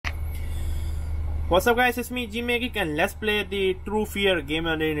What's up guys, it's me G-Magic and let's play the True Fear game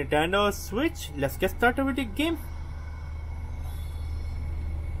on the Nintendo Switch. Let's get started with the game.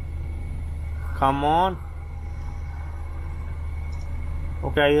 Come on.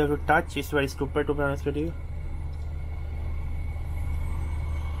 Okay, I have to touch. It's very stupid to be honest with you.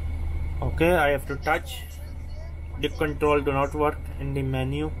 Okay, I have to touch. The control do not work in the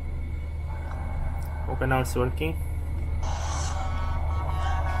menu. Okay, now it's working.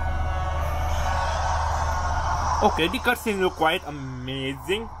 Okay, the cutscenes look quite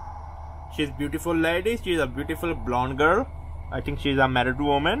amazing. She's a beautiful lady. She's a beautiful blonde girl. I think she's a married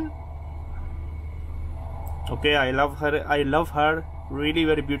woman. Okay, I love her. I love her. Really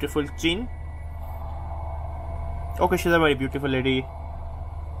very beautiful chin. Okay, she's a very beautiful lady.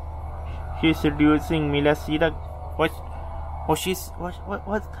 She's seducing me. Let's see the what? Oh, she's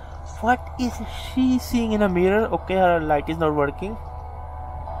what is she seeing in a mirror? Okay, her light is not working.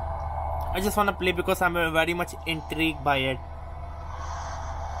 I just want to play because I'm very much intrigued by it.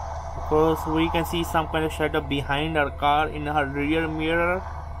 Because we can see some kind of shadow behind her car in her rear mirror.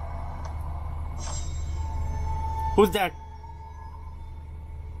 Who's that?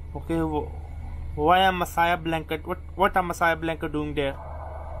 Okay, why a Messiah blanket? What a Messiah blanket doing there?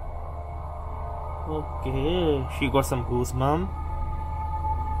 Okay, she got some goosebumps.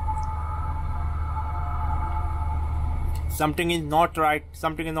 Something is not right.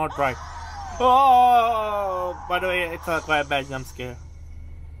 Something is not right. Oh, by the way, it's a quite bad jump scare.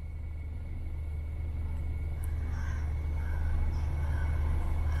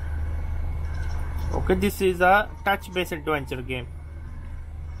 Okay, this is a touch-based adventure game.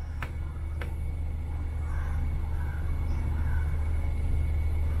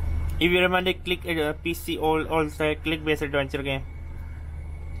 If you remember, click PC also click-based adventure game.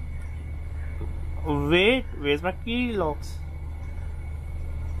 Wait, where's my key locks?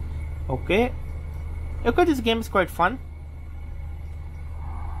 Okay, this game is quite fun.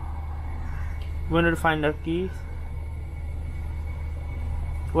 We need to find our keys.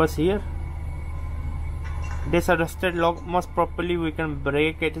 What's here? This is a rusted lock. Most probably we can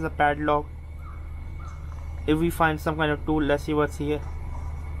break it. It's a padlock. If we find some kind of tool, let's see what's here.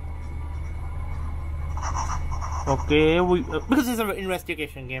 Okay, because it's an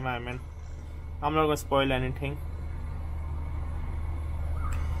investigation game, I mean, I'm not gonna spoil anything.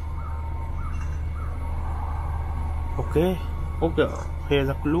 Okay, here's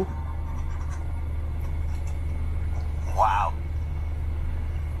a clue. Wow.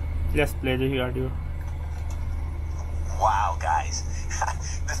 Let's play the audio. Wow, guys.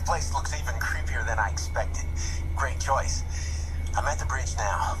 This place looks even creepier than I expected. Great choice. I'm at the bridge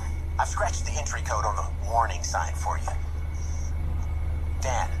now. I've scratched the entry code on the warning sign for you.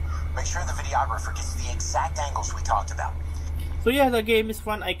 Dan, make sure the videographer gets the exact angles we talked about. So yeah, the game is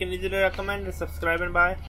fun. I can easily recommend. Subscribe and buy.